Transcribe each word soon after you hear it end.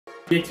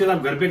Exercise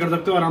आप घर पे कर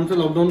सकते हो आराम से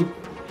लॉकडाउन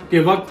के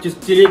वक्त,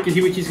 जिसके लिए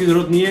किसी भी चीज़ की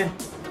जरूरत नहीं है।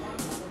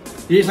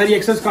 ये सारी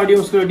एक्सरसाइज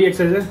कार्डियोवास्कुलर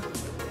एक्सरसाइज है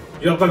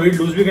जो आपका वेट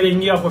लूज भी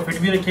करेंगी, आपको फिट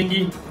भी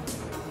रखेंगी,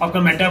 आपका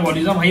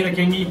मेटाबॉलिज्म हाई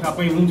रखेंगी,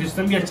 आपका इम्यून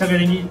सिस्टम भी अच्छा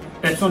करेंगी,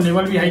 टेस्टोस्टेरोन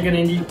लेवल भी हाई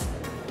करेंगी।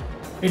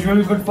 It will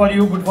be good for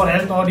you, good for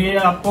health, और ये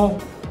आपको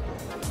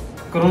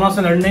कोरोना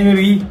से लड़ने में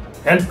भी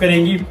हेल्प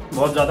करेंगी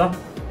बहुत ज़्यादा।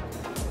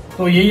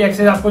 तो यही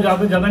एक्सरसाइज आपको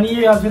ज़्यादा नहीं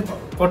है, या सिर्फ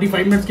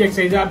 45 मिनट्स की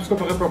एक्सरसाइज है। आप इसको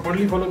अगर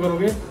प्रॉपरली फॉलो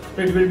करोगे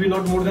तो it will be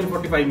not more than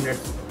 45 minutes.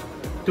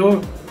 तो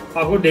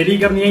आपको डेली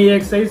करनी है ये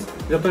एक्सरसाइज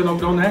जब तक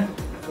लॉकडाउन है।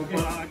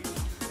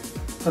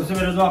 सबसे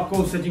पहले तो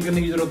आपको स्ट्रेचिंग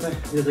करने की जरूरत है,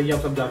 जैसे कि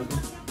आप सब जानते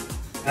हैं।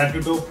 Head to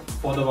to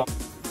for the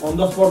on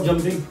the spot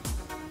jumping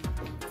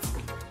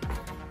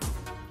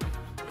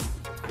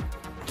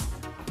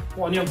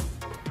on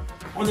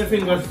your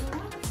fingers।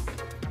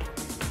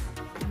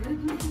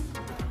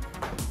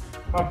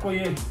 आपको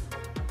ये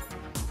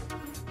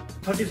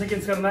 30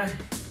 सेकेंड्स करना है,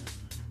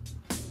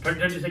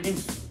 30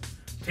 seconds,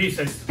 3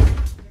 sets.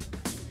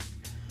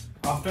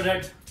 After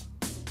that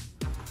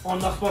on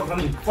the spot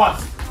running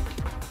fast,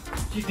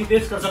 जितनी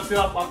तेज कर सकते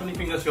हो आप अपनी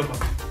फिंगर्स के ऊपर।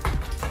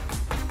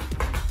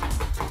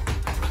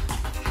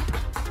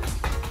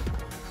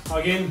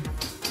 Again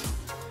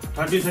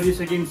 30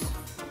 seconds,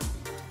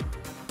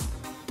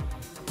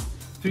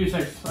 3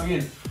 sets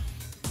again.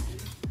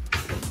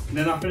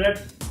 Then after that,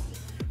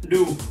 do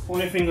on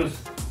your fingers,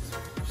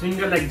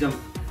 single leg jump,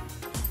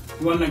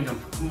 one leg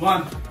jump,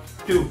 1,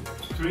 2,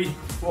 3,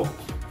 4,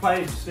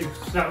 5,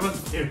 6, 7,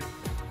 8.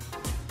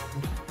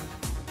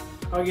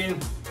 Again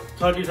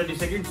 30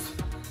 seconds,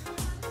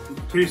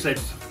 3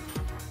 sets.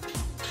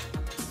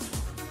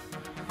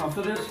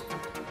 After this,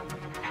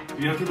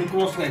 you have to do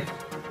cross leg.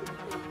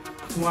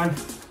 1,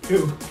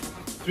 2,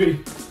 3,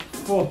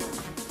 4,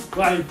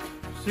 5,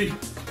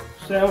 6,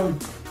 7,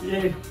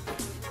 8,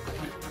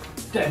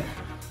 10.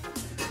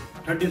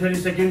 30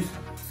 seconds,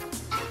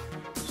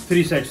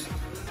 3 sets.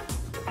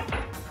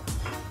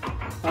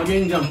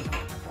 Again jump,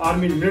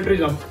 army military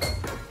jump.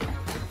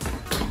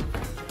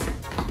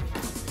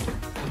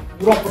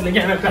 पूरा ऊपर लेके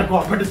आना, पैर को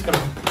वापस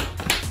करना।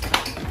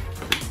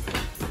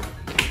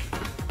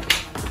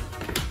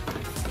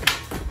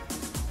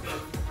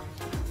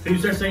 3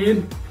 sets again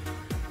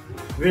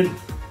with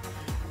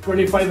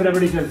 25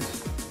 repetitions.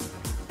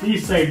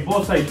 Each side,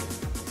 both sides.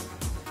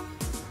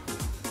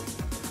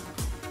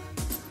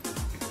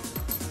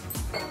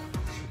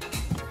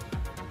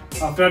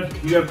 After that,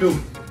 you have to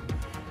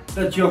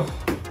touch your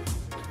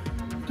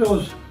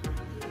toes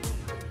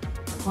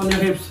on your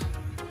hips.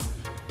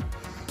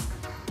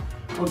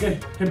 Okay,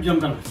 hip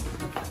jump down.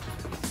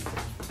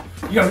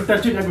 You have to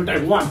touch it every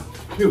time. 1,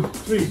 2,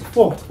 3,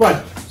 4, 5,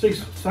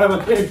 6, 7,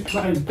 8,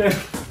 9, 10.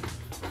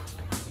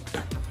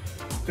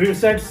 3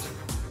 sets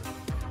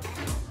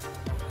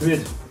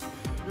with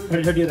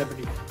 30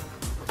 repetitions.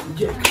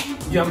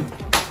 Jump.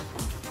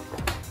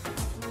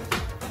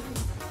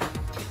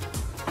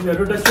 You have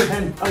to touch your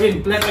hand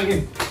again, plank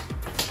again.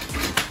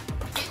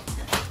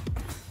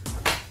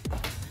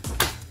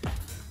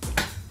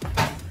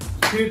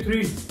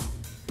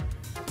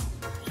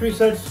 3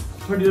 sets,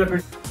 20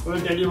 repetitions. We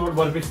will tell you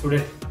about burpees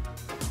today.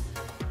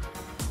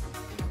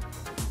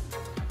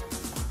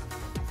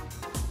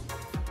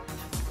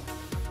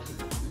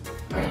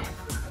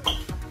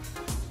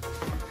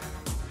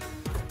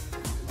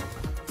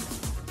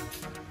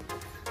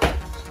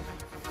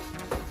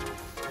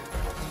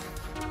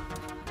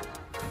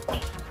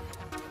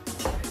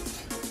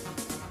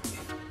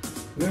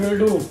 We will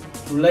do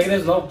leg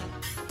raise now.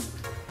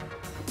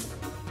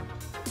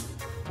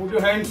 Put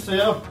your hands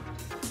here.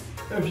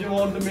 If you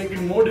want to make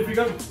it more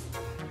difficult,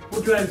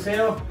 put your hands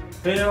here,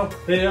 here,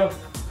 here,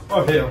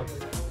 or here.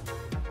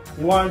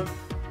 1,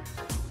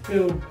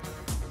 2,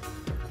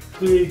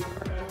 3,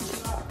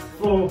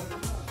 4,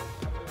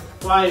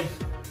 5,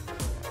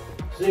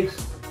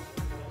 6,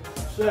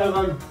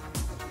 7.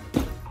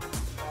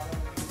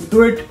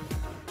 Do it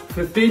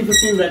 15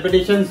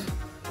 repetitions,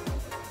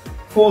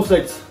 4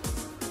 sets.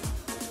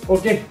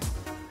 Okay,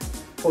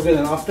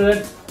 then after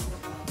that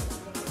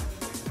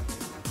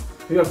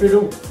you have to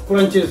do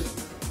crunches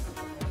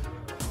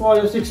for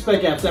your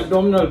 6-pack abs,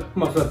 abdominal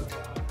muscle.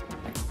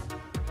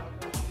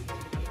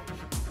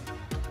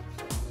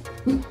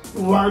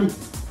 1,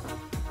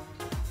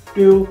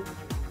 2,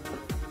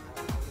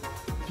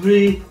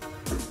 3,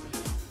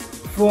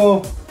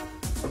 4,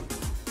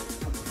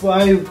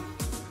 5,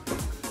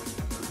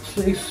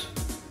 6,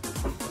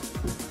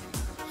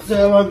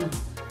 7,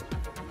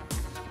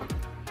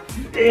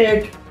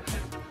 8.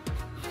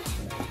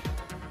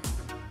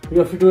 You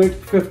have to do it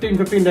 15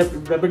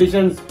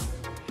 repetitions,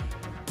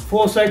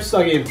 4 sets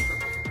again.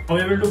 Now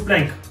we will do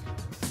plank,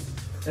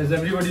 as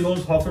everybody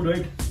knows how to do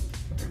it.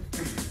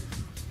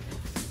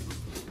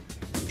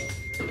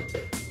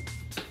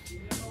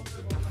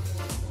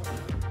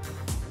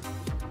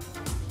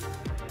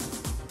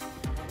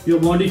 Your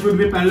body should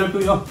be parallel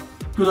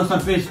to the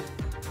surface.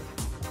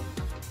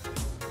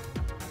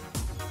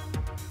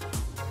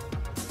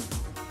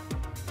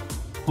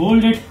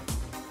 Hold it.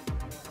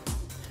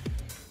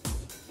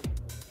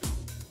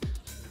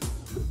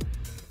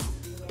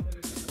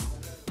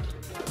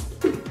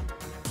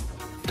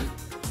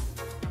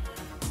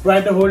 Try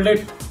to hold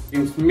it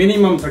in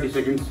minimum 30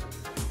 seconds.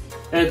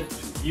 And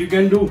you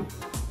can do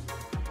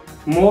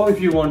more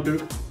if you want to.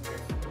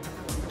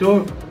 तो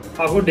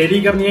आपको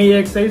daily करनी है ये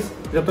exercise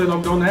जब तक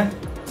lockdown है,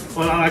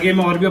 और आगे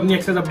मैं और भी अपनी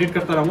एक्सरसाइज अपडेट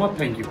करता रहूँगा।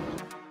 Thank you.